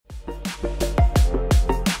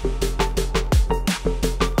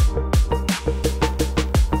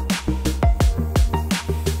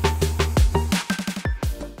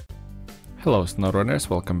Hello SnowRunners,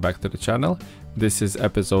 welcome back to the channel. This is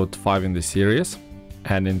episode 5 in the series,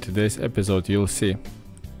 and in today's episode you'll see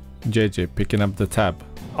JJ picking up the tab.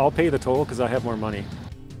 I'll pay the toll because I have more money.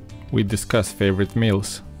 We discuss favorite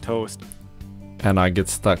meals. Toast. And I get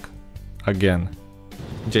stuck. Again.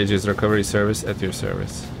 JJ's recovery service at your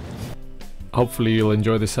service. Hopefully you'll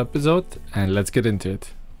enjoy this episode, and let's get into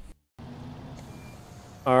it.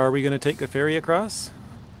 Are we going to take the ferry across?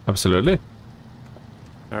 Absolutely.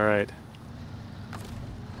 Alright.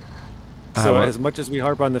 So as much as we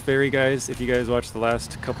harp on the ferry, guys, if you guys watched the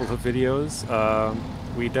last couple of videos,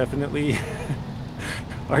 we definitely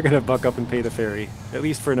are going to buck up and pay the ferry. At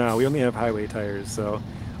least for now. We only have highway tires, so...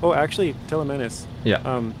 Oh, actually, Telemenace.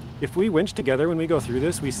 Yeah. If we winch together when we go through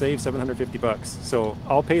this, we save 750 bucks. So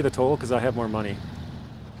I'll pay the toll because I have more money.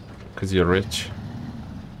 Because you're rich.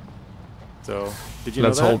 So, did you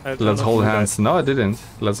know that? Let's hold hands. No, I didn't.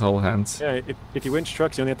 Let's hold hands. Yeah, if you winch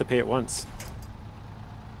trucks, you only have to pay it once.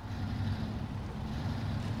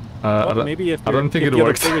 Well, maybe if I don't think if it the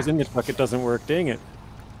works. other player's in the truck, it doesn't work. Dang it.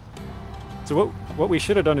 So what we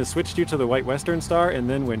should have done is switched you to the White Western Star and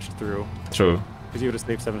then winched through. True. Because you would have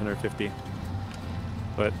saved 750.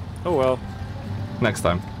 But, oh well. Next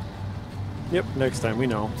time. Yep, next time, we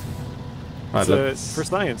know. Right, for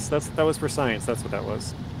science. That was for science, that's what that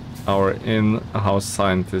was. Our in-house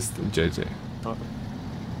scientist, JJ. Oh.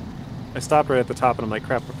 I stopped right at the top and I'm like,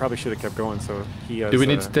 crap, I probably should have kept going, so he has Do we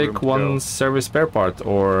need to take one service spare part,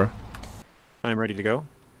 or...? I'm ready to go.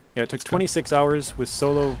 Yeah, it took 26 hours with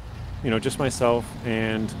solo, just myself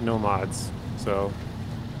and no mods, so...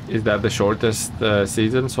 Is that the shortest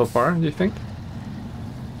season so far, do you think?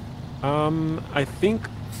 I think...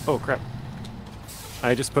 Oh, crap.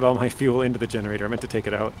 I just put all my fuel into the generator. I meant to take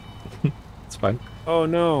it out. It's fine. Oh,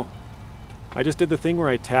 no. I just did the thing where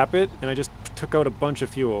I tap it, and I just took out a bunch of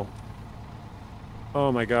fuel. Oh,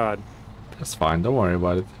 my God. That's fine. Don't worry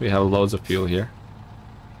about it. We have loads of fuel here.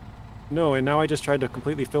 No, and now I just tried to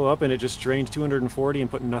completely fill up, and it just drained 240 and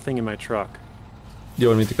put nothing in my truck. Do you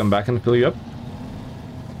want me to come back and fill you up?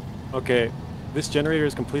 Okay. This generator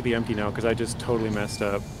is completely empty now, because I just totally messed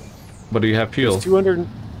up. But do you have fuel?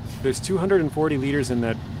 There's 240 liters in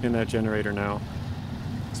that generator now,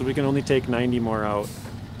 so we can only take 90 more out.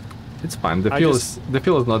 It's fine. The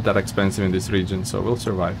fuel is not that expensive in this region, so we'll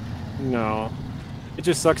survive. No, it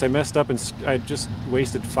just sucks. I messed up and I just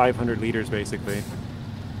wasted 500 liters basically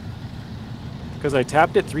because I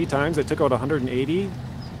tapped it 3 times. I took out 180,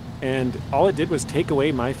 and all it did was take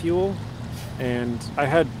away my fuel, and I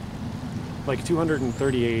had like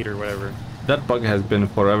 238 or whatever. That bug has been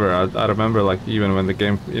forever. I remember, like, even when the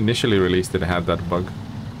game initially released, it had that bug.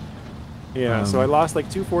 Yeah, so I lost like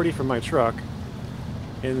 240 from my truck,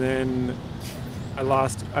 and then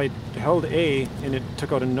I held A, and it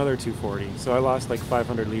took out another 240, so I lost like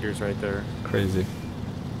 500 liters right there. Crazy.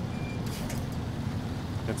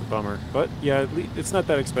 That's a bummer. But yeah, it's not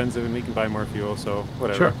that expensive, and we can buy more fuel, so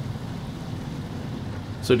whatever. Sure.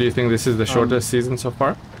 So do you think this is the shortest season so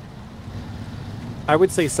far? I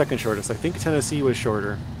would say second shordest. I think Tennessee was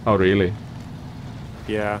shorter. Oh, really?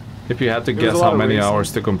 Yeah. If you had to guess how many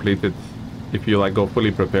hours to complete it, if you like go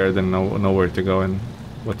fully prepared and know where to go and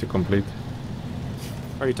what to complete.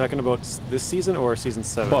 Are you talking about this season or season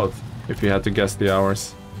 7? Both. If you had to guess the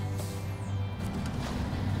hours.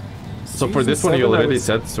 So for this one, you already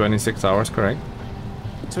said 26 hours, correct?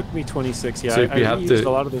 It took me 26. Yeah. So if you I had used to...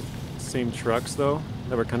 a lot of the same trucks though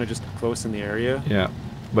that were kind of just close in the area. Yeah.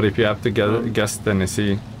 But if you have to guess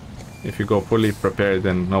Tennessee, if you go fully prepared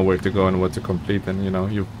and know where to go and what to complete, and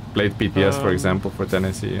you played PTS for example for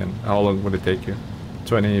Tennessee, and how long would it take you?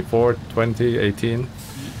 24, 20, 18?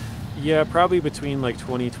 Yeah, probably between like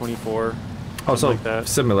 20, 24. Oh, so like that.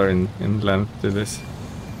 Similar in length to this.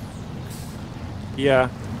 Yeah,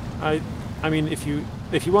 I mean if you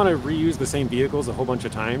want to reuse the same vehicles a whole bunch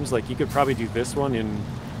of times, like you could probably do this one in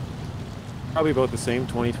probably about the same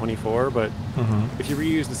 2024, but if you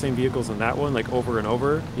reuse the same vehicles in that one like over and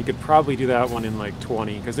over, you could probably do that one in like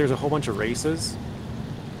 20, because there's a whole bunch of races,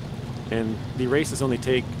 and the races only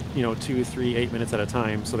take 2, 3, 8 minutes at a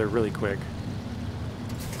time, so they're really quick.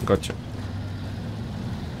 Gotcha.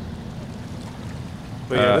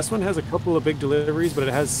 But yeah, this one has a couple of big deliveries, but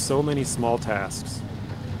it has so many small tasks.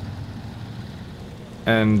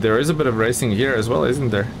 And there is a bit of racing here as well, isn't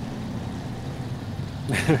there?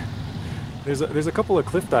 There's a couple of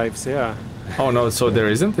cliff dives, yeah. Oh no, so there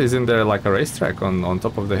isn't? Isn't there like a racetrack on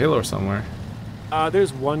top of the hill or somewhere?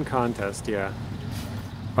 There's one contest, yeah.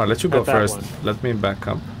 Alright, let you go first. One. Let me back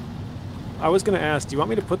up. I was gonna ask, do you want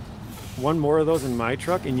me to put one more of those in my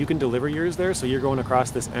truck and you can deliver yours there, so you're going across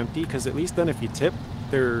this empty? Because at least then if you tip,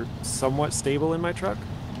 they're somewhat stable in my truck.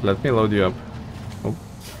 Let me load you up. Oh,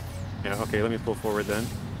 Yeah, okay, let me pull forward then.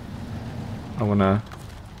 I wanna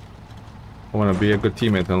be a good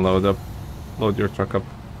teammate and load your truck up.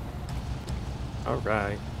 All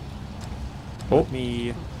right. Oh, Let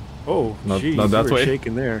me. Oh, not geez, that you were way.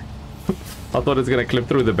 shaking there. I thought it's gonna clip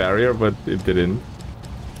through the barrier, but it didn't.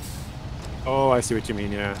 Oh, I see what you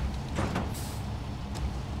mean. Yeah.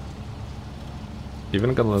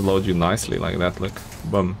 Even gonna load you nicely like that. Look,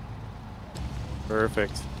 boom.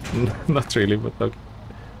 Perfect. Not really, but look.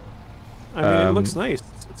 I mean, it looks nice.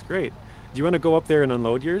 It's great. Do you want to go up there and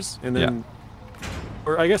unload yours, and then, Yeah.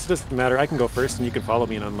 or I guess it doesn't matter. I can go first, and you can follow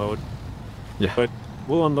me and unload. Yeah. But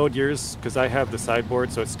we'll unload yours because I have the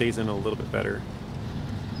sideboard, so it stays in a little bit better.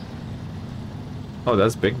 Oh,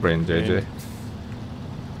 that's big brain, JJ.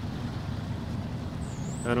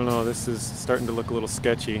 And I don't know. This is starting to look a little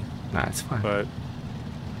sketchy. Nah, it's fine. But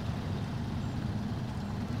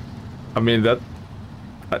I mean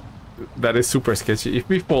that is super sketchy. If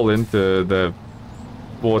we fall into the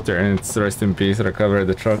water and it's rest in peace, recover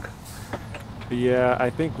the truck. yeah, I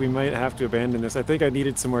think we might have to abandon this. I think I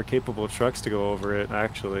needed some more capable trucks to go over it,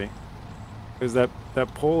 actually, because that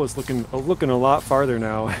pole is looking a lot farther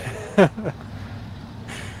now.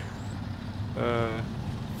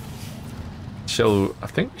 I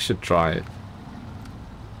think we should try it.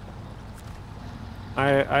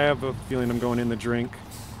 I have a feeling I'm going in the drink.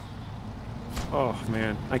 Oh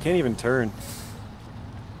man, I can't even turn.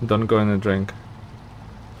 Don't go in the drink.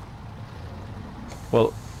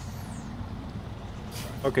 Well,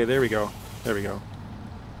 okay, there we go. There we go.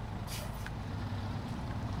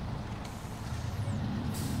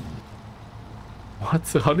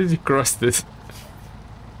 what? How did you cross this?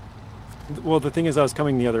 Well, the thing is, I was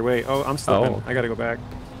coming the other way. Oh, I'm slipping. Oh. I gotta go back.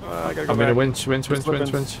 I gotta go I mean, back. winch.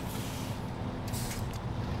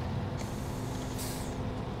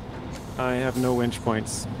 I have no winch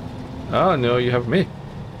points. Oh, no, you have me.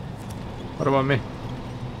 What about me?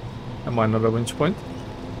 Am I not a winch point?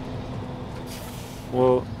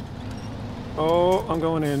 Well, oh, I'm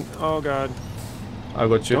going in. Oh God. I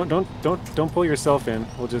got you. Don't pull yourself in.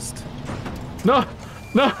 We'll just. No,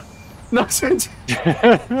 Shinji.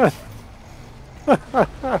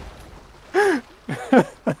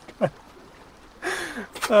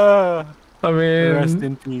 I mean, rest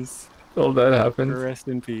in peace. all that happened. Rest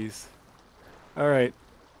in peace. All right.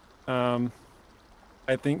 I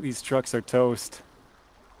think these trucks are toast.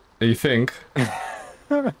 You think?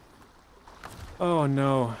 Oh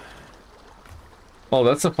no. Well,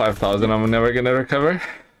 that's a 5,000 I'm never gonna recover.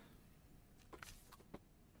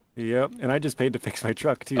 Yep, and I just paid to fix my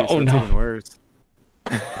truck too. Oh, so it's no. even worse.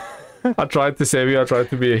 I tried to save you, I tried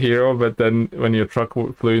to be a hero, but then when your truck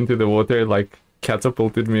flew into the water, it like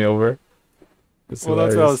catapulted me over. It's well,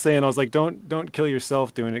 hilarious. that's what I was saying. I was like, don't kill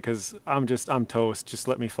yourself doing it, because I'm toast. Just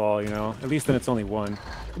let me fall, you know. At least then it's only one.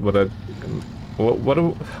 But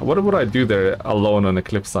what would I do there alone on the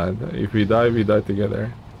cliffside? If we die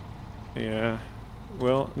together. Yeah.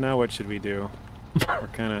 Well, now what should we do? We're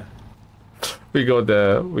kind of. We go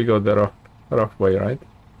the rough way, right?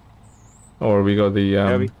 Or we go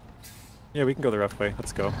the yeah, we can go the rough way.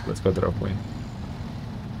 Let's go. Let's go the rough way.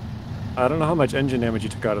 I don't know how much engine damage you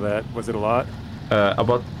took out of that. Was it a lot?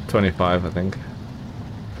 About 25, I think.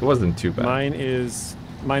 It wasn't too bad.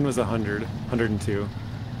 Mine was 102.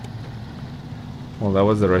 Well, that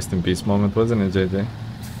was the rest in peace moment, wasn't it, JJ?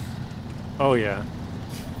 Oh yeah.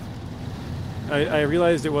 I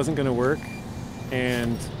realized it wasn't gonna work,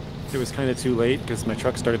 and it was kind of too late because my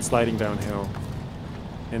truck started sliding downhill.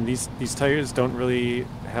 And these tires don't really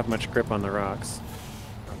have much grip on the rocks.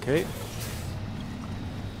 Okay.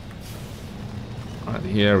 Alright,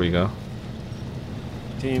 here we go.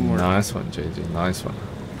 Teamwork. Nice one, JJ. Nice one.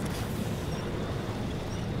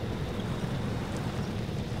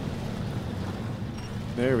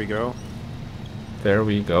 There we go. There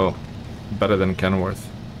we go. Better than Kenworth.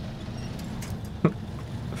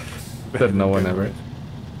 That no one ever.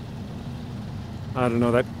 I don't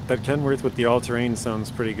know, that Kenworth with the all-terrain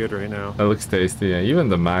sounds pretty good right now. That looks tasty, yeah. Even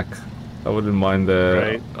the Mac. I wouldn't mind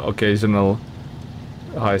the occasional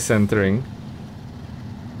high centering.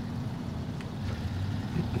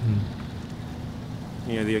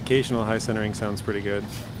 Yeah, the occasional high centering sounds pretty good.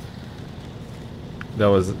 That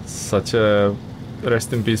was such a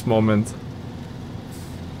rest in peace moment.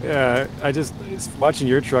 Yeah, watching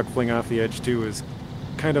your truck fling off the edge too was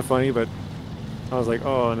kind of funny, but I was like,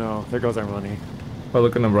 oh no, there goes our money. Well,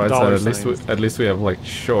 look on the bright side. $signs. At least we have like a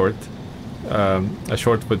short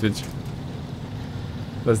footage.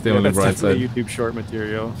 That's the only bright side. That's YouTube short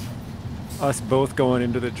material. Us both going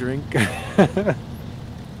into the drink.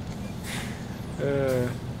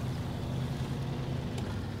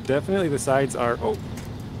 Definitely the sides are... Oh!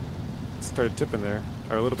 Started tipping there.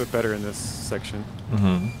 Are a little bit better in this section.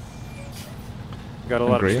 Mm-hmm. Got a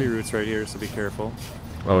lot of tree roots right here, so be careful.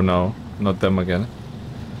 Oh no, not them again.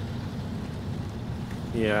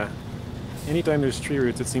 Yeah. Anytime there's tree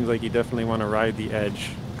roots, it seems like you definitely want to ride the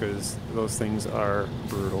edge, because those things are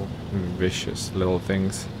brutal. Vicious little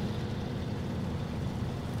things.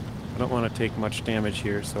 I don't want to take much damage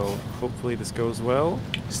here, so hopefully this goes well.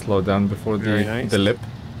 Slow down before Nice. the lip.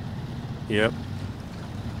 Yep.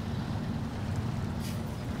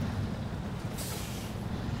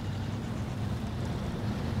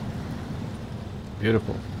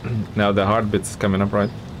 Beautiful. Now the hard bit's coming up, right?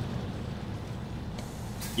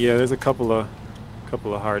 Yeah, there's a couple of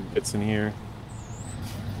hard bits in here.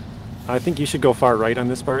 I think you should go far right on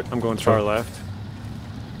this part. I'm going far left.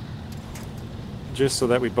 Just so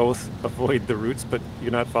that we both avoid the roots, but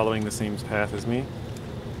you're not following the same path as me.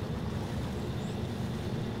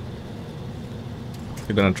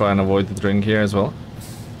 You're gonna try and avoid the drink here as well?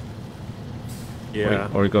 Yeah.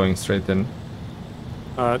 Or going straight in?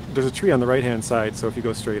 There's a tree on the right-hand side, so if you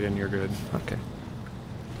go straight in, you're good. Okay.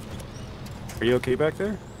 Are you okay back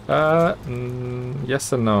there?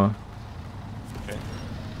 Yes and no. Okay.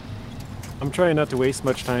 I'm trying not to waste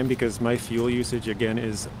much time because my fuel usage, again,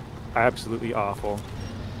 is absolutely awful.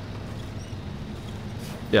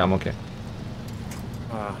 Yeah, I'm okay.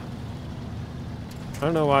 I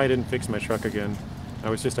don't know why I didn't fix my truck again.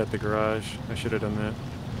 I was just at the garage. I should have done that.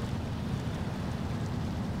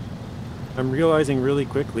 I'm realizing really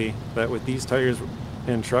quickly that with these tires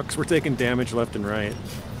and trucks, we're taking damage left and right.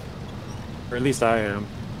 Or at least I am.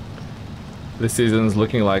 This season's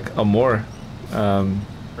looking like a more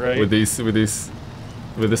Right. with this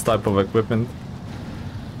type of equipment.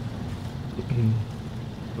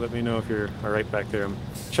 Let me know if you're all right back there. I'm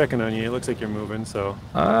checking on you. It looks like you're moving, so...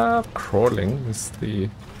 Crawling is the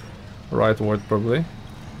right word, probably.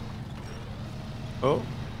 Oh.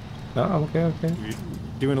 No, okay, okay. You're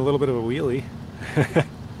doing a little bit of a wheelie.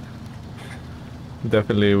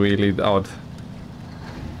 Definitely wheelied out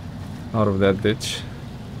of that ditch.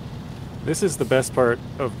 This is the best part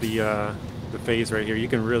of the phase right here. You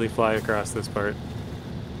can really fly across this part.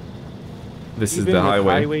 This Even is the with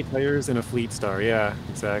highway. highway tires and a Fleet Star. Yeah,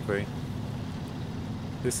 exactly.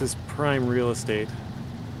 This is prime real estate.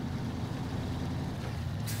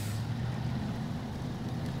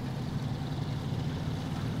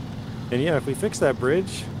 And yeah, if we fix that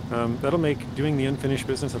bridge, that'll make doing the unfinished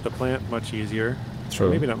business at the plant much easier. True.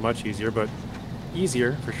 Maybe not much easier, but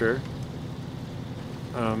easier for sure.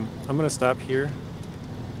 I'm gonna stop here.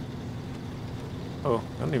 Oh,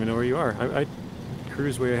 I don't even know where you are. I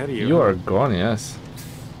cruise way ahead of you. You are gone, yes.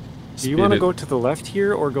 Do you want to go to the left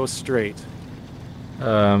here or go straight?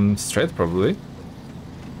 Straight probably.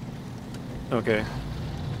 Okay.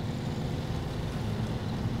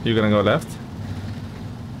 You gonna go left?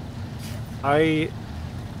 I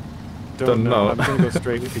don't know. know. I'm gonna go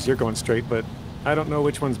straight because you're going straight, but I don't know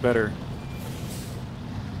which one's better.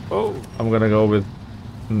 Oh. I'm gonna go with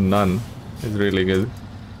none. It's really good.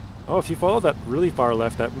 Oh, if you follow that really far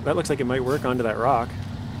left, that looks like it might work onto that rock.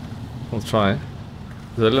 We'll try.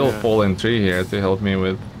 There's a little Yeah. fallen tree here to help me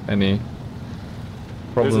with any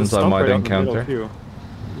problems I might encounter.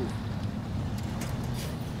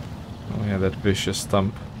 Oh yeah, that vicious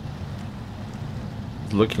stump.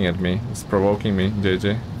 It's looking at me. It's provoking me,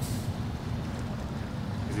 JJ.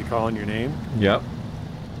 Is he calling your name? Yep.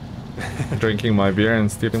 Drinking my beer and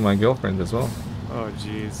stealing my girlfriend as well. Oh,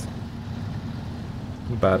 jeez.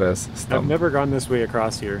 Badass stump. I've never gone this way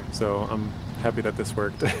across here, so I'm happy that this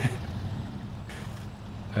worked.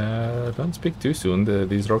 Don't speak too soon.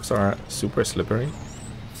 These rocks are super slippery.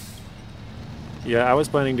 Yeah, I was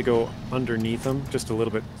planning to go underneath them just a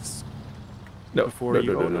little bit before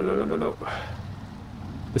you... No.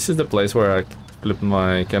 This is the place where I flipped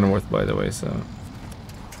my Kenworth, by the way, so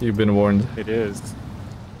you've been warned. It is.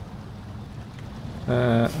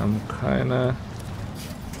 I'm kinda...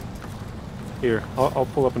 Here, I'll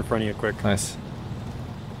pull up in front of you quick. Nice.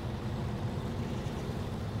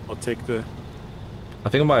 I'll take the... I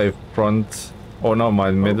think my front... Oh no,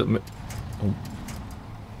 my middle... Oh.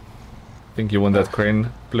 I think you want that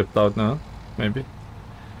crane flipped out now, maybe?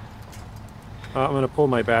 I'm gonna pull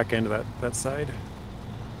my back end of that side.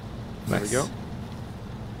 Nice. There we go.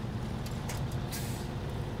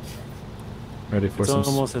 Ready for It's some...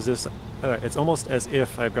 almost as if it's almost as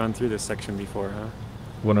if I've gone through this section before, huh?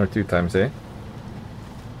 1 or 2 times, eh?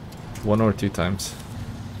 1 or 2 times.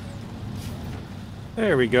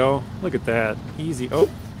 There we go. Look at that. Easy. Oh,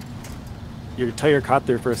 your tire caught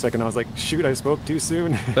there for a second. I was like, shoot, I spoke too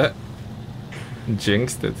soon.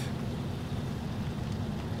 Jinxed it.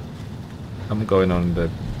 I'm going on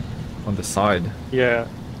the side. Yeah,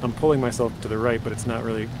 I'm pulling myself to the right, but it's not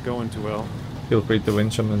really going too well. Feel free to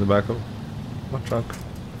winch on in the back of my truck.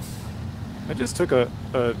 I just took a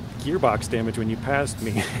gearbox damage when you passed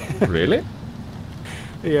me. Really?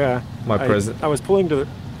 Yeah. I was pulling to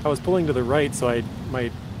the right, so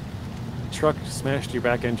my truck smashed your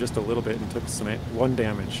back end just a little bit and took one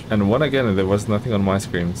damage. And one again, there was nothing on my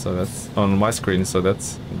screen, so that's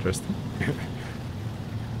interesting.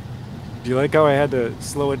 Do you like how I had to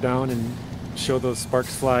slow it down and show those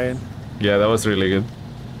sparks flying? Yeah, that was really good.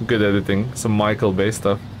 Good editing. Some Michael Bay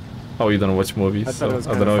stuff. Oh, you don't watch movies? I thought it was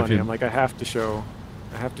kind of funny. I'm like, I have to show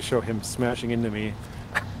him smashing into me.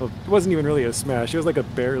 Well, it wasn't even really a smash. It was like a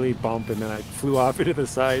barely bump, and then I flew off into the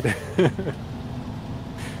side. I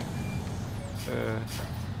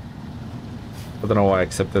don't know why I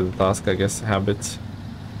accepted the task. I guess habits.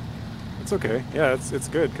 It's okay. Yeah, it's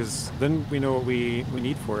good because then we know what we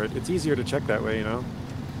need for it. It's easier to check that way, you know.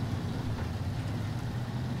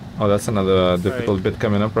 Oh, that's another difficult bit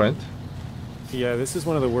coming up, right? Yeah, this is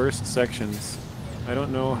one of the worst sections. I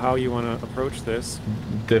don't know how you want to approach this.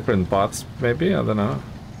 Different paths, maybe? I don't know.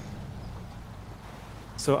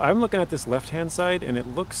 So I'm looking at this left-hand side, and it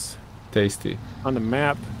looks... tasty. On the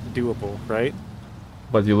map, doable, right?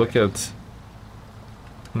 But you look at...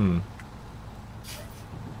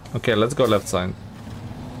 Okay, let's go left side.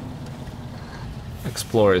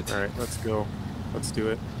 Explore it. Alright, let's go. Let's do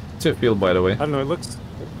it. What's your fuel, by the way? I don't know, it looks...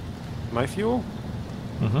 My fuel?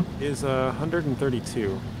 Is 132.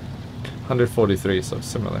 143, so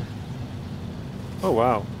similar. Oh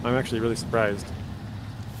wow, I'm actually really surprised.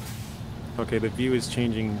 Okay, the view is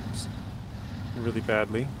changing really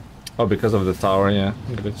badly. Oh, because of the tower, yeah.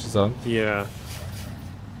 Glitches out. Yeah.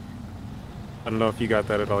 I don't know if you got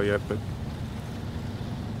that at all yet, but...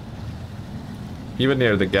 Even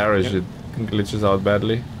near the garage, it glitches out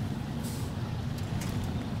badly.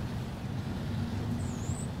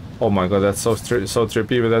 Oh my god, that's so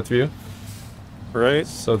trippy with that view. Right?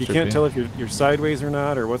 So you can't tell if you're sideways or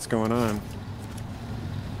not, or what's going on.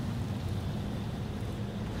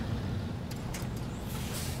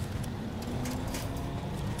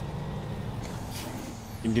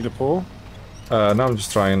 You need a pull? No, I'm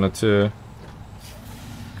just trying not to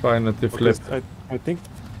flip. I think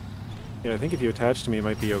if you attach to me, it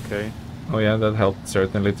might be okay. Oh yeah, that helped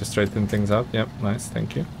certainly to straighten things out. Yep, nice,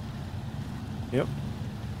 thank you. Yep.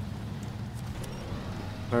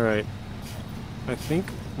 Alright. I think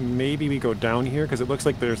maybe we go down here, because it looks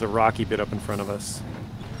like there's a rocky bit up in front of us.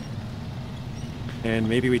 And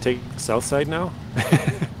maybe we take the south side now?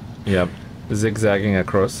 Yep, zigzagging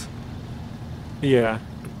across. Yeah,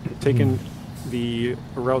 taking the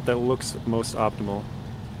route that looks most optimal.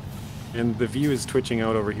 And the view is twitching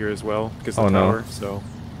out over here as well, because of the tower, so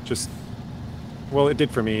just... Well, it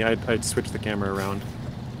did for me. I'd switch the camera around.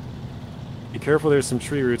 Be careful, there's some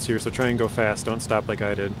tree roots here, so try and go fast. Don't stop like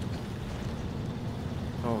I did.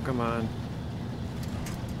 Oh, come on.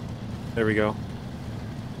 There we go.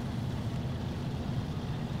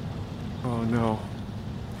 Oh, no.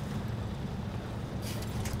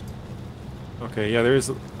 Okay, yeah, there's...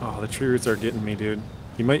 Oh, the tree roots are getting me, dude.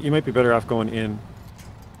 You might be better off going in.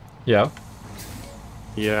 Yeah?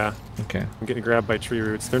 Yeah. Okay. I'm getting grabbed by tree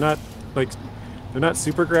roots. They're not, like... They're not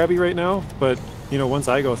super grabby right now, but, you know, once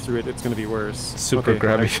I go through it, it's going to be worse. Super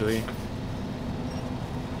grabby. Actually.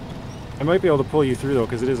 I might be able to pull you through, though,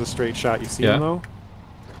 because it is a straight shot. You see him, though?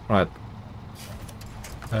 Right.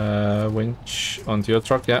 Winch onto your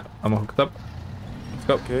truck. Yeah, I'm hooked up. Let's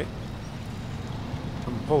go. Okay.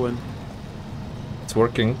 I'm pulling. It's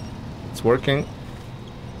working. It's working.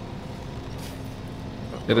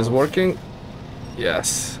 It is working.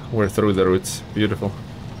 Yes, we're through the roots. Beautiful.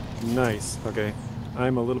 Nice. Okay.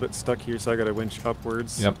 I'm a little bit stuck here, so I gotta winch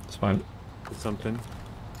upwards. Yep, it's fine. With something.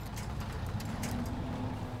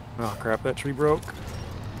 Oh crap, that tree broke.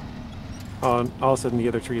 Oh, and all of a sudden the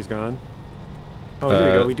other tree is gone. Oh, here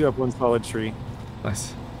we go. We do have one solid tree.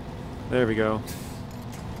 Nice. There we go.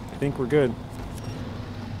 I think we're good.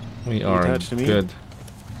 We are good.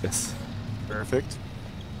 Yes. Perfect.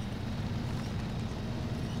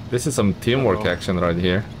 This is some teamwork action right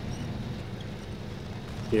here.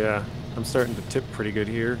 Yeah, I'm starting to tip pretty good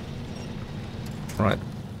here. Right.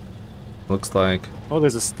 Looks like... Oh,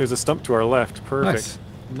 there's a stump to our left. Perfect.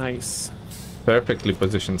 Nice. Perfectly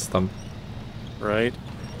positioned stump. Right.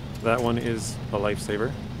 That one is a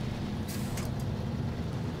lifesaver.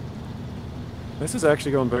 This is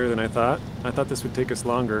actually going better than I thought. I thought this would take us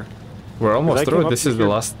longer. We're almost through. This is the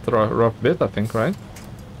last rough bit, I think, right?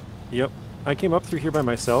 Yep. I came up through here by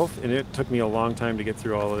myself, and it took me a long time to get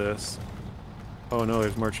through all of this. Oh no,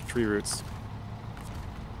 there's more tree roots.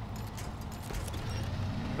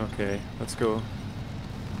 Okay, let's go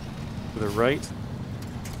to the right.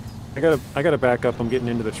 I gotta back up. I'm getting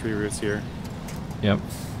into the tree roots here. Yep.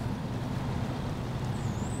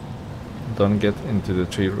 Don't get into the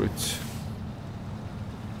tree roots.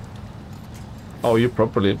 Oh, you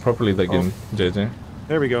properly dug in, JJ.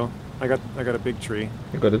 There we go. I got a big tree.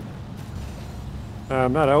 You got it.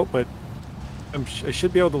 I'm not out, but I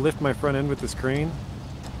should be able to lift my front end with this crane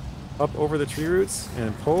up over the tree roots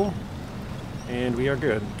and pull, and we are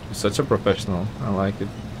good. You're such a professional. I like it.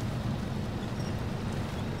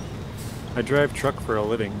 I drive truck for a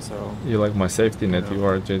living, so... You like my safety net, you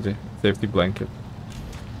are, JJ. Safety blanket.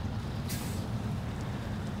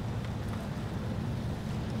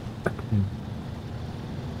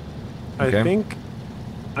 Okay. I think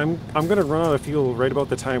I'm gonna run out of fuel right about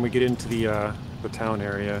the time we get into the town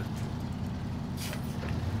area.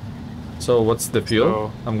 So what's the fuel?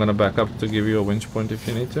 So, I'm gonna back up to give you a winch point if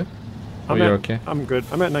you need to. Oh, you're okay? I'm good.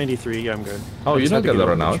 I'm at 93. Yeah, I'm good. Oh, you're not gonna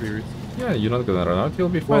run out? Yeah, you're not gonna run out. You'll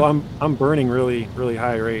be fine. Well, I'm burning really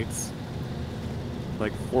high rates.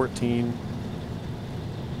 Like 14,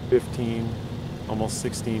 15, almost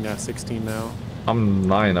 16. 16 now. I'm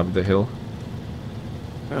 9 up the hill.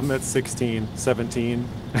 I'm at 16, 17.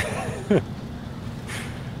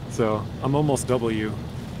 So I'm almost double you.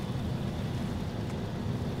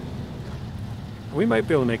 We might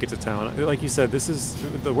be able to make it to town. Like you said, this is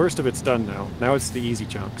the worst of it's done now. Now it's the easy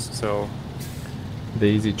chunks. So the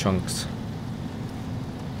easy chunks.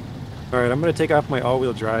 All right, I'm gonna take off my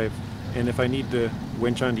all-wheel drive, and if I need to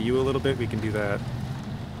winch onto you a little bit, we can do that.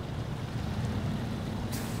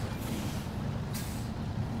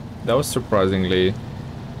 That was surprisingly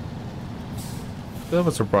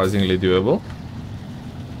doable.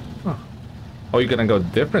 Huh. Oh, you're gonna go a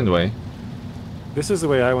different way. This is the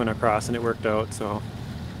way I went across, and it worked out, so...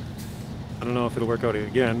 I don't know if it'll work out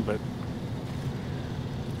again, but...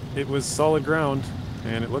 It was solid ground,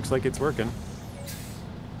 and it looks like it's working.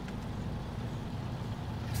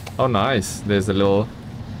 Oh, nice. There's a little...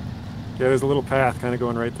 Yeah, there's a little path kind of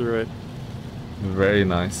going right through it. Very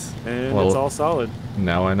nice. And it's all solid.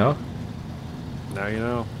 Now I know. Now you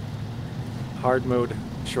know. Hard mode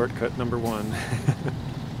shortcut number 1.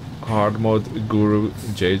 Hard mode guru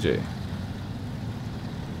JJ.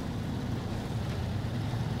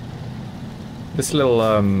 This little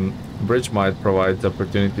bridge might provide the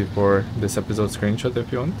opportunity for this episode screenshot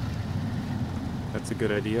if you want. That's a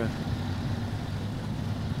good idea.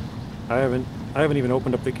 I haven't even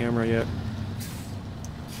opened up the camera yet.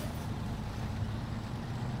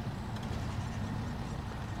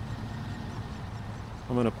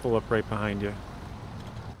 I'm gonna pull up right behind you.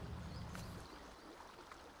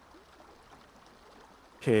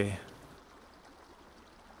 Okay.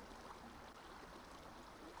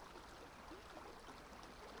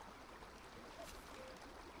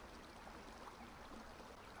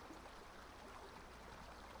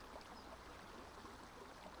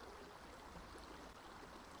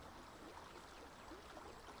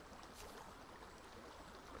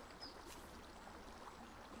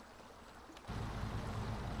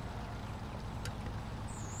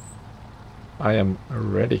 I am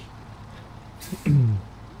ready. I'm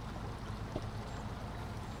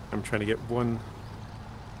trying to get one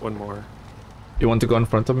more. You want to go in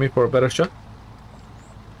front of me for a better shot?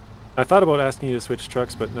 I thought about asking you to switch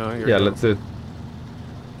trucks, but no, you're Yeah, let's do it.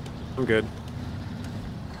 I'm good.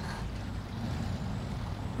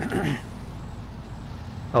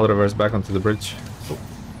 I'll reverse back onto the bridge. Oh.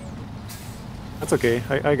 That's okay.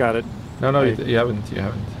 I got it. No, you haven't. You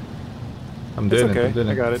haven't. I'm doing okay. it. I'm doing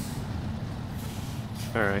it. I got it.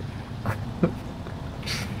 All right.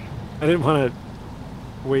 I didn't want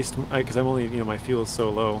to waste because I'm only my fuel is so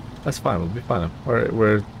low. That's fine. We'll be fine.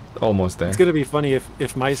 We're almost there. It's gonna be funny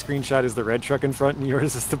if my screenshot is the red truck in front and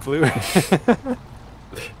yours is the blue.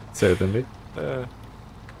 Certainly.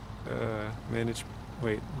 Manage.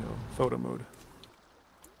 Wait, no. Photo mode.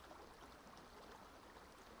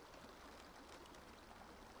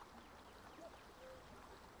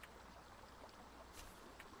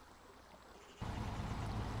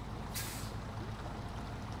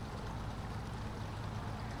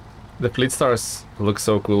 The Fleet Stars look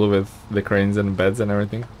so cool with the cranes and beds and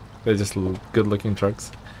everything. They're just good looking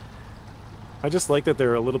trucks. I just like that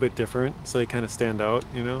they're a little bit different, so they kind of stand out,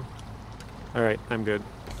 you know? Alright, I'm good.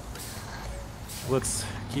 Let's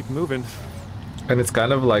keep moving. And it's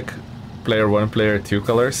kind of like player 1, player 2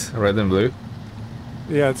 colors, red and blue.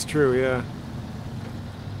 Yeah, it's true, yeah.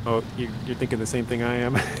 Oh, you're thinking the same thing I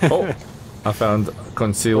am. Oh, I found a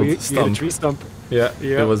concealed stump. You had a tree stump. Yeah,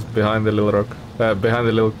 it was behind the little rock, behind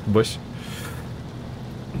the little bush.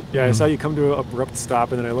 Yeah, I saw you come to an abrupt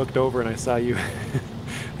stop, and then I looked over and I saw you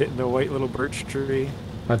Hitting the white little birch tree.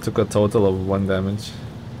 I took a total of 1 damage.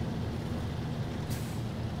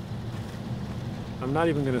 I'm not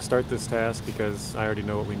even going to start this task because I already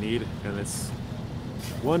know what we need, and it's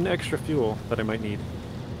 1 extra fuel that I might need.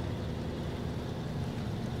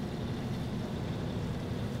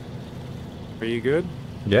 Are you good?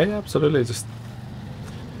 Yeah, yeah, absolutely. Just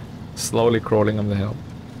slowly crawling on the hill.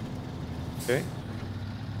 Okay.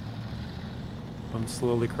 I'm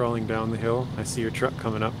slowly crawling down the hill. I see your truck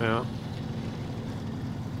coming up now.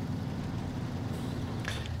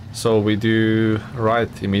 So we do right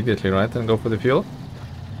immediately, right? And go for the fuel?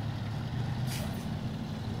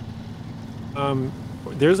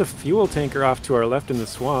 There's a fuel tanker off to our left in the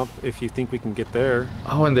swamp, if you think we can get there.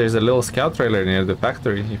 Oh, and there's a little scout trailer near the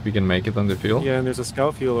factory, if we can make it on the fuel. Yeah, and there's a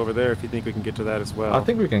scout fuel over there, if you think we can get to that as well. I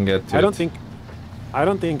think we can get to I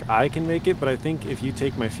don't think I can make it, but I think if you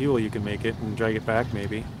take my fuel, you can make it and drag it back,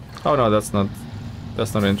 maybe. Oh no, that's not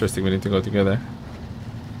interesting. We need to go together.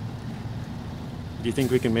 Do you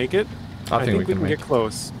think we can make it? I think we can get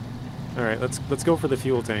close. All right, let's go for the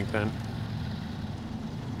fuel tank then.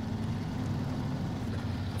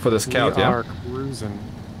 For the scout, we yeah? are cruising.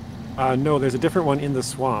 No, there's a different one in the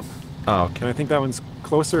swamp. Oh, okay. And I think that one's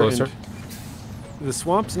closer. And the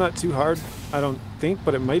swamp's not too hard, I don't think,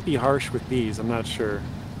 but it might be harsh with these. I'm not sure.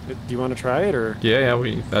 Do you want to try it, or? Yeah,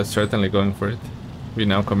 we are certainly going for it. We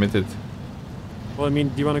now committed. Well, I mean,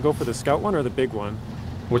 do you want to go for the scout one or the big one?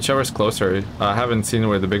 Whichever's closer. I haven't seen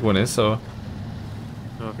where the big one is, so.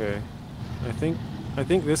 Okay. I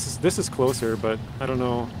think this is closer, but I don't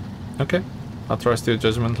know. Okay. I'll trust your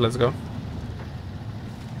judgment. Let's go.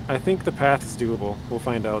 I think the path is doable. We'll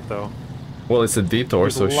find out, though. Well, it's a detour,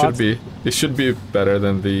 so it should be better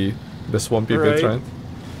than the swampy bit, right?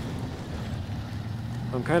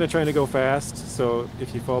 I'm kind of trying to go fast, so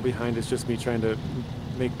if you fall behind, it's just me trying to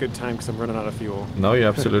make good time because I'm running out of fuel. No, you're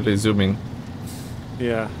absolutely zooming.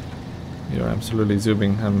 Yeah. You're absolutely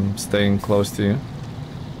zooming. I'm staying close to you.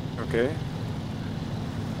 Okay.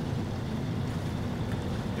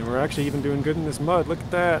 And we're actually even doing good in this mud. Look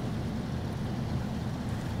at that.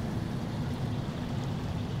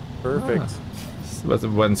 Perfect. But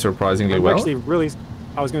it went surprisingly well.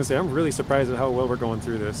 I was going to say, I'm really surprised at how well we're going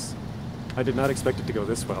through this. I did not expect it to go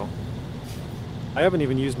this well. I haven't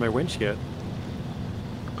even used my winch yet.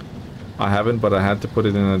 I haven't, but I had to put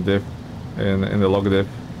it in a diff, in the log diff.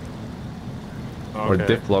 Okay. Or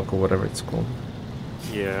diff lock, or whatever it's called.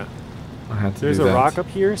 Yeah. I had to There's do a that. rock up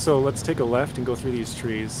here, so let's take a left and go through these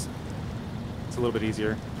trees. It's a little bit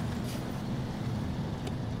easier.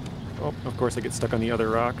 Oh, of course I get stuck on the other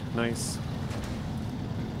rock. Nice.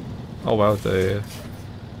 Oh wow, the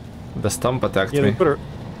stump attacked me. They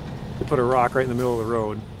put a rock right in the middle of the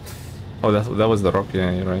road. Oh, that was the rock. Yeah,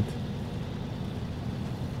 you're right.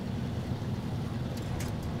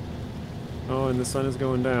 Oh, and the sun is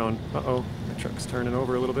going down. Uh-oh, my truck's turning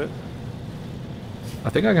over a little bit. I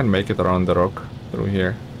think I can make it around the rock through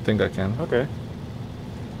here. I think I can. Okay.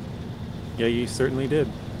 Yeah, you certainly did.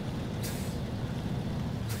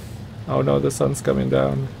 Oh no, the sun's coming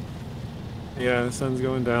down. Yeah, the sun's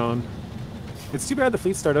going down. It's too bad the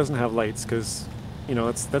Fleet Star doesn't have lights, because, you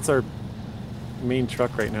know, that's our main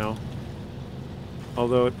truck right now.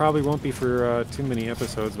 Although it probably won't be for too many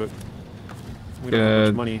episodes, but we don't have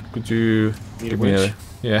much money. Could you give me a...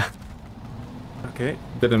 Yeah. Okay.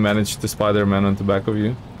 Didn't manage to Spider-Man on the back of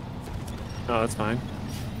you. Oh, that's fine.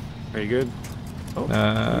 Are you good? Oh,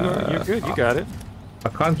 you're good. You got it. I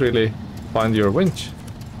can't really find your winch.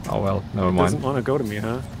 Oh well, never mind. It doesn't want to go to me,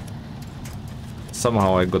 huh?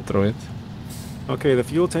 Somehow I got through it. Okay, the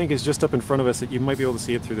fuel tank is just up in front of us. You might be able to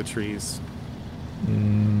see it through the trees.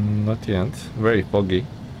 Not yet. Very foggy.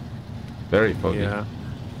 Very foggy. Yeah.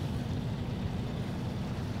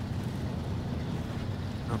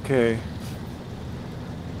 Okay.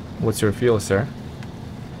 What's your fuel, sir?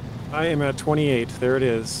 I am at 28. There it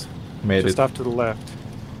is. Made just it. off to the left.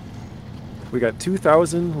 We got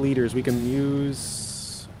 2,000 liters. We can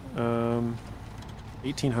use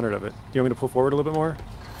 1,800 of it. Do you want me to pull forward a little bit more?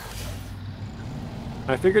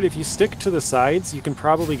 I figured if you stick to the sides, you can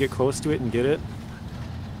probably get close to it and get it.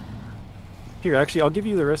 Here, actually, I'll give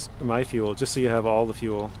you the rest of my fuel, just so you have all the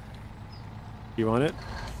fuel. You want it?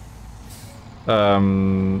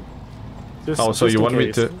 So you want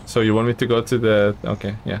me to? So you want me to go to the?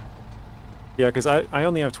 Okay, yeah. Yeah, because I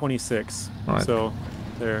only have 26. Right. So,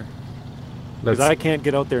 there. Because I can't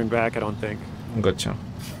get out there and back, I don't think. Gotcha.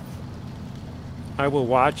 I will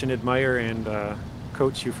watch and admire and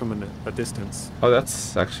coach you from a distance. Oh,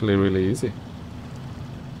 that's actually really easy.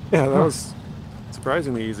 Yeah, that was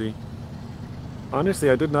surprisingly easy. Honestly,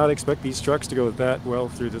 I did not expect these trucks to go that well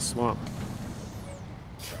through this swamp.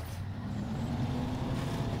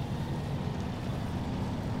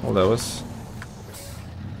 Well, that was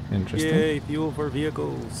interesting. Yay, fuel for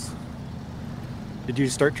vehicles. Did you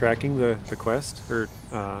start tracking the quest or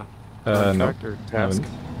No, contract or task? haven't.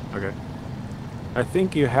 Okay. I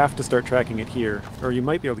think you have to start tracking it here, or you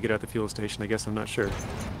might be able to get at the fuel station. I guess I'm not sure.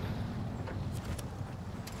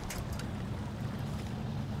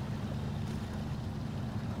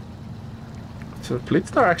 So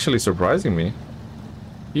fleets are actually surprising me,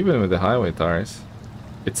 even with the highway tires.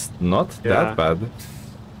 It's not that bad.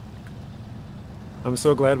 I'm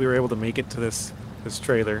so glad we were able to make it to this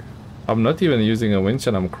trailer. I'm not even using a winch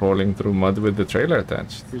and I'm crawling through mud with the trailer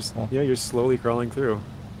attached. Yeah, you're slowly crawling through.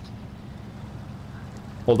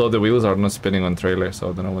 Although the wheels are not spinning on trailer, so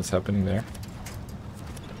I don't know what's happening there.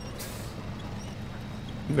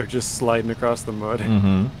 They're just sliding across the mud.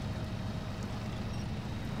 Mm-hmm.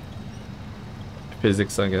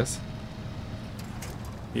 Physics, I guess.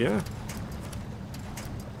 Yeah.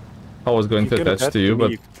 I was going to attach to you,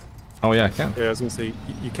 but... Oh yeah, I can. Yeah, I was going to say,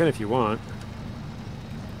 you can if you want.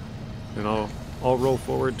 And I'll roll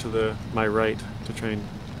forward to my right to try and...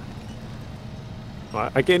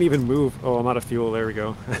 Well, I can't even move. Oh, I'm out of fuel. There we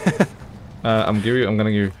go. I'm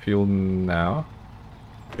gonna give you fuel now.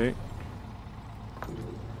 Okay.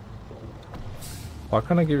 Why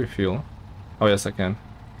can't I give you fuel? Oh yes, I can.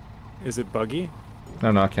 Is it buggy?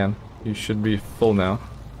 No, I can. You should be full now.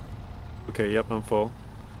 Okay, yep, I'm full.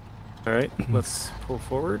 Alright, let's pull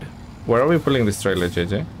forward. Where are we pulling this trailer,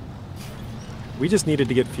 JJ? We just needed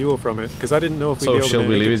to get fuel from it, because I didn't know if we'd be able to shall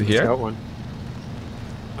we leave it here? One.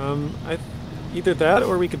 Either that,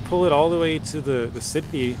 or we could pull it all the way to the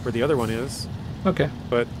city where the other one is. Okay.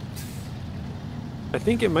 But I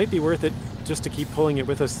think it might be worth it just to keep pulling it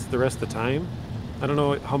with us the rest of the time. I don't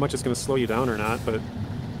know how much it's going to slow you down or not, but...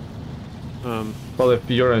 well, if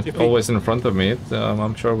you're always in front of me,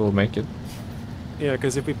 I'm sure we'll make it. Yeah,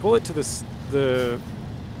 because if we pull it to the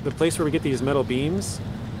place where we get these metal beams,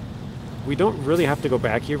 we don't really have to go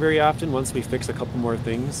back here very often once we fix a couple more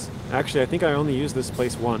things. Actually, I think I only used this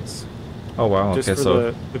place once. Oh wow, just okay, for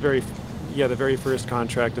so... the very first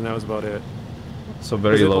contract, and that was about it. So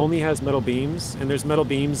very low. It only has metal beams, and there's metal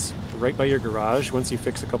beams right by your garage once you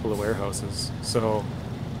fix a couple of warehouses. So,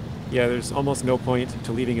 yeah, there's almost no point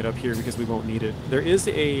to leaving it up here because we won't need it. There is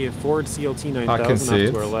a Ford CLT 9000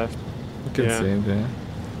 off to our left. I can see it, yeah.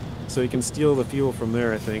 So you can steal the fuel from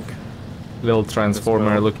there, I think. Little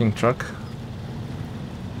transformer-looking truck.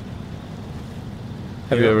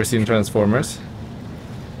 Have you ever seen Transformers?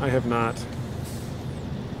 I have not.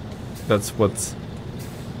 That's what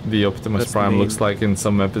the Optimus Prime looks like in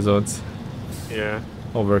some episodes. Yeah.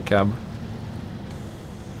 Overcab.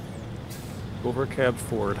 Overcab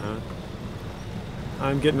Ford, huh?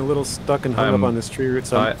 I'm getting a little stuck and hung up on this tree root,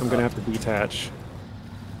 so I'm going to have to detach.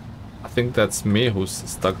 I think that's me who's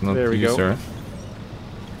stuck, not there we you, go. sir.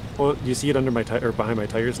 Well, do you see it under my or behind my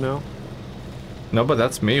tires now? No, but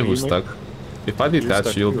that's me who's stuck. If I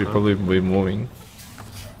detach, you'll probably be moving.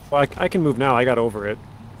 Well, I can move now. I got over it.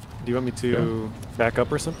 Do you want me to back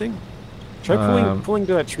up or something? Try pulling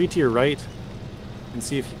to that tree to your right and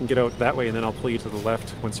see if you can get out that way, and then I'll pull you to the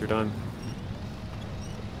left once you're done.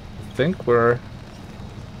 I think we're...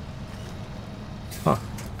 Huh.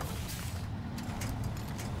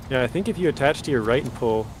 Yeah, I think if you attach to your right and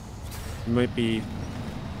pull, you might be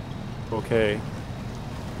okay.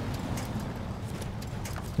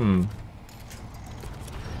 Can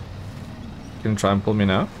you try and pull me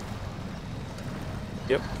now?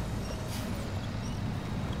 Yep.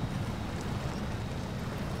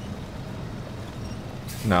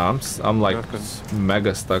 No, I'm like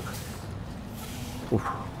mega stuck. Oof,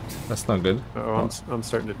 that's not good. Uh-oh, I'm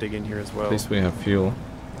starting to dig in here as well. At least we have fuel.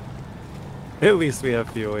 At least we have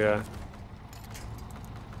fuel, yeah.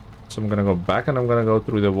 So I'm gonna go back and I'm gonna go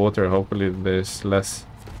through the water. Hopefully there's less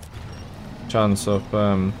chance of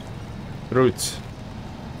roots.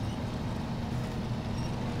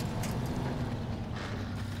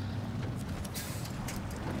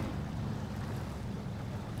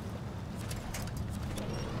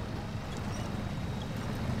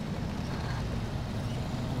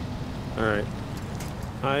 Alright.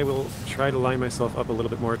 I will try to line myself up a little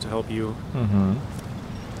bit more to help you. Mm-hmm.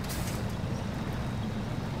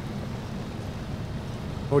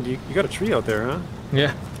 Oh, you got a tree out there, huh?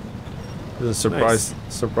 Yeah. There's a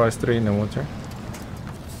surprise tree in the water.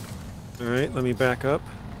 Alright, let me back up.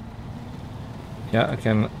 Yeah, I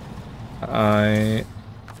can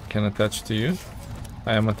attach to you.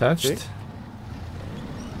 I am attached. Okay.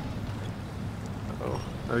 Uh-oh.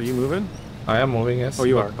 Are you moving? I am moving, yes. Oh,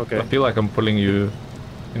 you are? Okay. I feel like I'm pulling you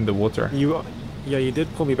in the water. Yeah, you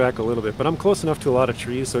did pull me back a little bit, but I'm close enough to a lot of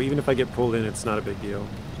trees, so even if I get pulled in, it's not a big deal.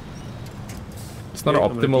 It's not an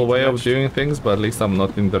optimal way of doing things, but at least I'm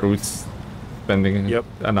not in the roots spending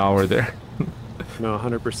an hour there. No,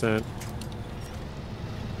 100%.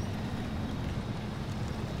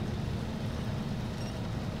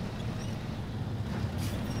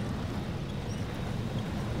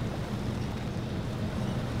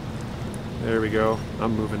 There we go.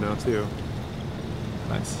 I'm moving now too.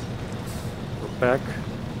 Nice. We're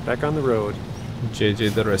back on the road.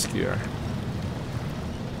 JJ the rescuer.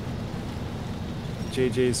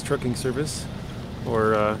 JJ's trucking service,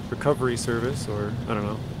 or recovery service, or I don't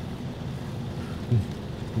know.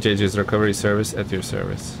 JJ's recovery service at your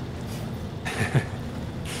service.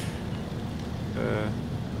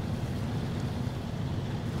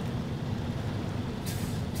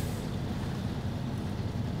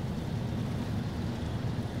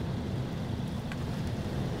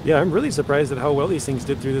 Yeah, I'm really surprised at how well these things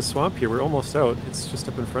did through this swamp here. We're almost out. It's just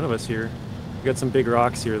up in front of us here. We got some big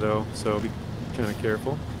rocks here though, so be kind of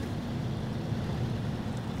careful.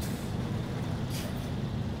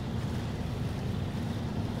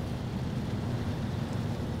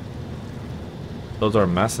 Those are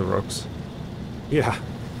massive rocks. Yeah.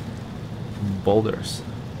 Boulders.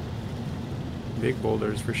 Big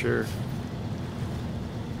boulders for sure.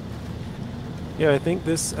 Yeah, I think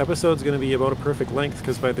this episode's going to be about a perfect length,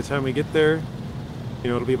 because by the time we get there, you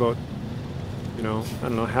know, it'll be about, you know, I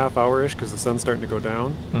don't know, half hour-ish, because the sun's starting to go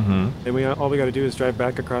down. Mm-hmm. And all we got to do is drive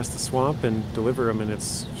back across the swamp and deliver them, and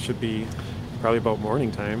should be probably about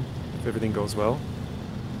morning time, if everything goes well.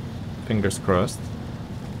 Fingers crossed.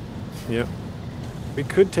 Yeah. We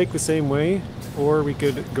could take the same way, or we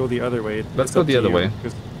could go the other way. Let's go the other way.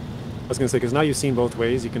 I was going to say, because now you've seen both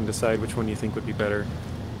ways, you can decide which one you think would be better.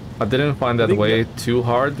 I didn't find that way too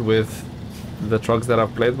hard with the trucks that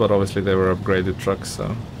I've played, but obviously they were upgraded trucks,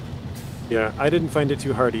 so... Yeah, I didn't find it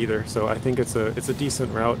too hard either, so I think it's a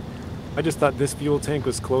decent route. I just thought this fuel tank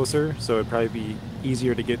was closer, so it'd probably be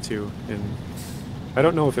easier to get to, and I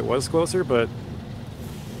don't know if it was closer, but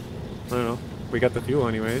I don't know. We got the fuel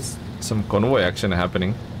anyways. Some convoy action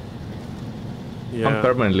happening. Yeah. I'm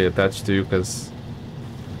permanently attached to you because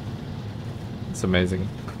it's amazing.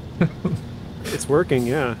 It's working,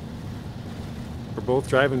 yeah. We're both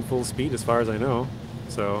driving full speed as far as I know,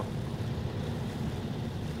 so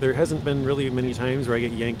there hasn't been really many times where I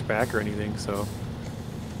get yanked back or anything, so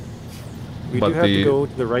we do have to go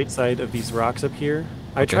to the right side of these rocks up here.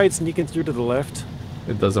 I tried sneaking through to the left.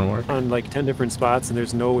 It doesn't work. On like 10 different spots, and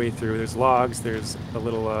there's no way through. There's logs, there's a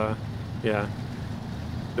little, yeah,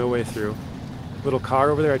 no way through. Little car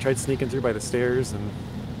over there, I tried sneaking through by the stairs, and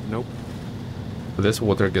nope. This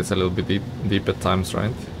water gets a little bit deep at times,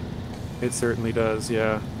 right? It certainly does,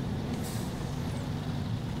 yeah.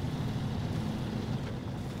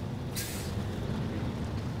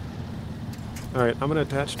 Alright, I'm going to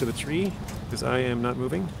attach to the tree, because I am not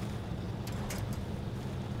moving.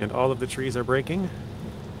 And all of the trees are breaking,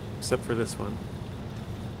 except for this one.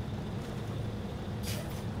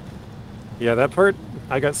 Yeah, that part,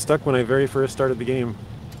 I got stuck when I very first started the game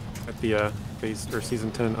at the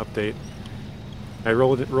Season 10 update. I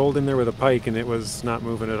rolled in there with a pike, and it was not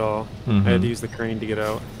moving at all. Mm-hmm. I had to use the crane to get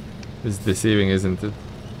out. It's deceiving, isn't it?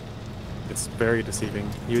 It's very deceiving.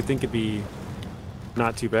 You would think it'd be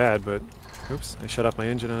not too bad, but oops, I shut off my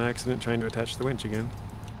engine on accident trying to attach the winch again.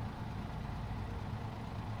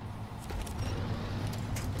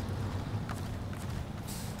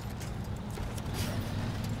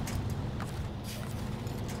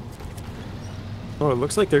 Oh, it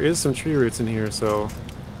looks like there is some tree roots in here, so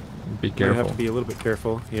be careful. I have to be a little bit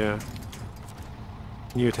careful, yeah.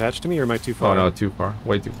 Can you attach to me, or am I too far? Oh no, too far.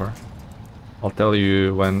 Way too far. I'll tell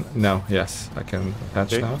you when... No, yes, I can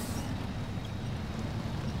attach now.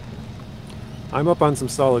 I'm up on some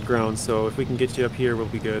solid ground, so if we can get you up here, we'll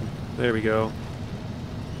be good. There we go.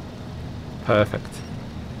 Perfect.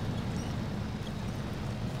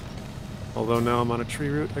 Although now I'm on a tree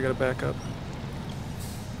root, I gotta back up.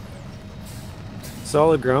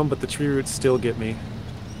 Solid ground, but the tree roots still get me.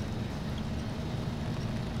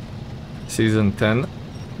 Season 10,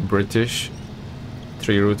 British,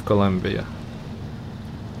 tree root Columbia.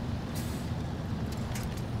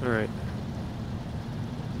 Alright.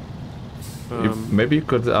 Maybe you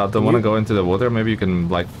could, don't want to go into the water, maybe you can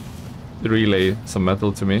like relay some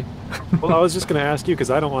metal to me. Well, I was just going to ask you, because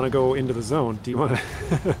I don't want to go into the zone. Do you want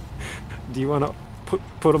to do you want to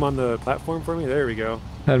put them on the platform for me? There we go.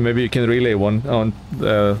 And maybe you can relay one on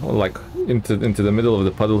like into the middle of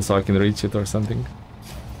the puddle so I can reach it or something.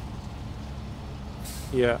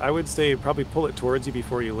 Yeah, I would say probably pull it towards you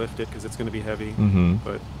before you lift it, because it's going to be heavy. Mm-hmm.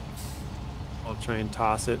 But I'll try and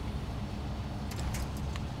toss it.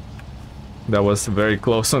 That was very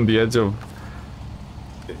close on the edge of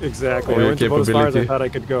Exactly. Or I your went about as far as I capability. thought I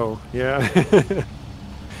could go. Yeah.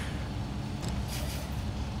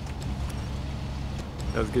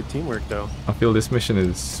 That was good teamwork, though. I feel this mission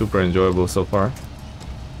is super enjoyable so far.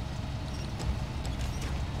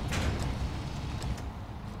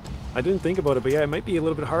 I didn't think about it, but yeah, it might be a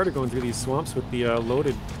little bit harder going through these swamps with the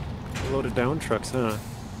loaded down trucks, huh?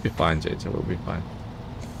 Be fine, JJ. We'll be fine.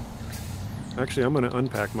 Actually, I'm gonna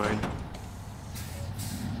unpack mine.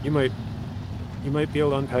 You might be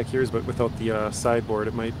able to unpack yours, but without the sideboard,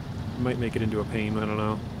 it might make it into a pain. I don't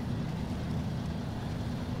know.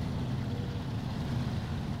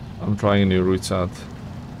 I'm trying new routes out.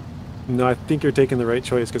 No, I think you're taking the right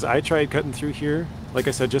choice because I tried cutting through here, like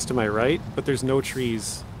I said, just to my right, but there's no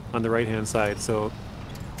trees on the right-hand side, so...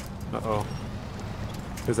 Uh-oh.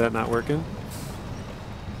 Is that not working?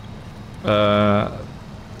 I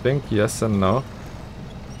think yes and no.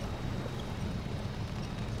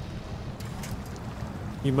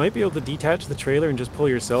 You might be able to detach the trailer and just pull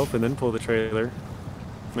yourself and then pull the trailer.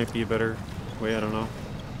 Might be a better way, I don't know.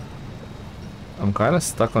 I'm kind of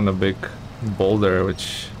stuck on a big boulder,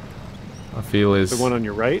 which I feel is... The one on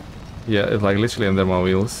your right? Yeah, it's like literally under my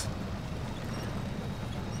wheels.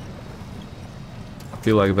 I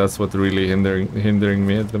feel like that's what really hindering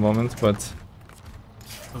me at the moment, but...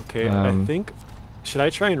 Okay, I think... Should I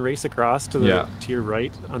try and race across to the to your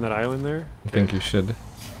right on that island there? I think you should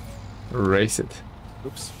race it.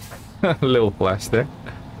 Oops. A little flash there.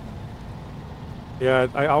 Yeah,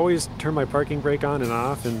 I always turn my parking brake on and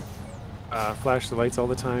off and flash the lights all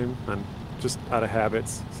the time. I'm just out of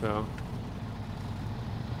habits, so...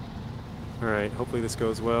 Alright, hopefully this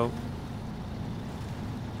goes well.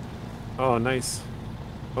 Oh, nice.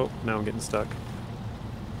 Oh, now I'm getting stuck.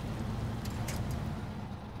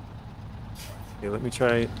 Okay, let me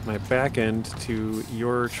try my back end to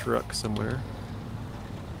your truck somewhere.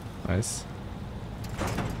 Nice.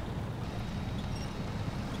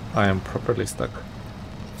 I am properly stuck.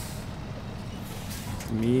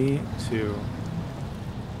 Me too.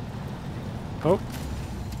 Oh.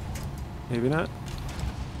 Maybe not.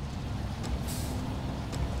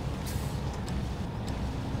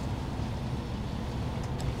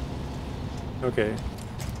 Okay.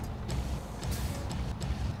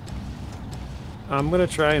 I'm gonna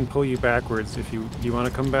try and pull you backwards if you want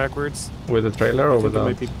to come backwards. With the trailer or without? It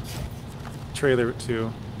might be trailer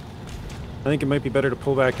too. I think it might be better to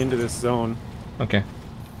pull back into this zone. Okay.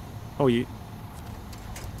 Oh, I'm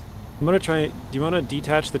gonna try. Do you want to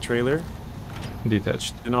detach the trailer?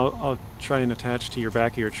 Detached. And I'll try and attach to your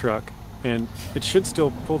back of your truck, and it should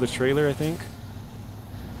still pull the trailer. I think.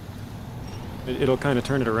 It'll kind of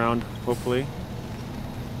turn it around, hopefully.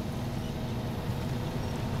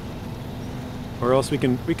 Or else we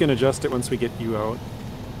can adjust it once we get you out.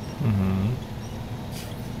 Mm-hmm.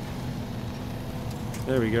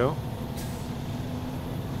 There we go.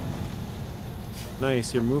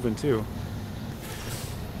 Nice, you're moving too.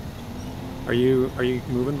 Are you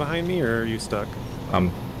moving behind me or are you stuck?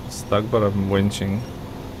 I'm stuck, but I'm winching.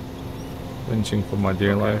 Winching for my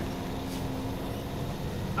dear life.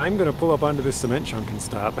 I'm gonna pull up onto this cement chunk and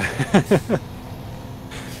stop.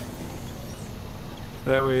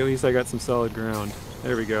 That way at least I got some solid ground.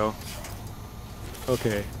 There we go.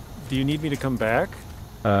 Okay. Do you need me to come back?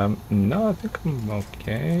 No, I think I'm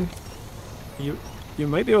okay. You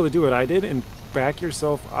might be able to do what I did and back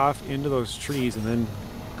yourself off into those trees and then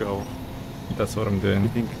go. That's what I'm doing. You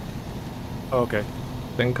think? Oh, okay.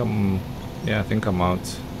 I think I'm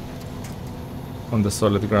out. On the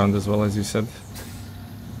solid ground as well, as you said.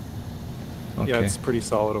 Okay. Yeah, it's pretty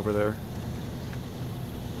solid over there.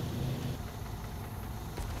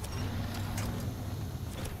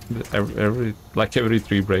 Every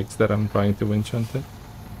 3 breaks that I'm trying to winch onto.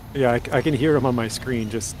 Yeah, I can hear them on my screen,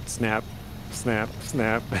 just snap, snap,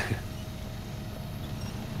 snap.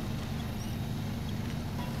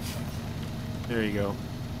 There you go.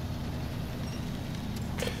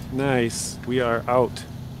 Nice, we are out.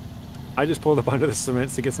 I just pulled up onto the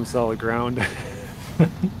cement to get some solid ground.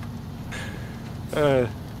 So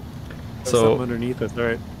something underneath us,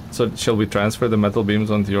 alright. So shall we transfer the metal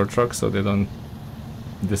beams onto your truck so they don't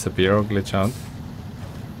disappear or glitch out?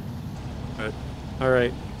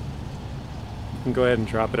 Alright. You can go ahead and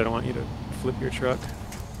drop it. I don't want you to flip your truck.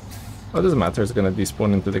 Oh, it doesn't matter. It's gonna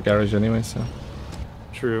despawn into the garage anyway, so...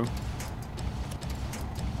 True.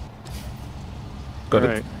 Got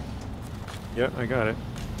it? Yep, I got it.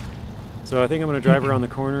 So I think I'm going to drive around the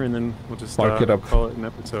corner and then we'll just Park it up. call it an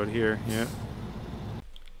episode here. Yeah.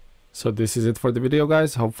 So this is it for the video,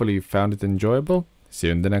 guys. Hopefully you found it enjoyable. See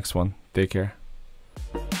you in the next one. Take care.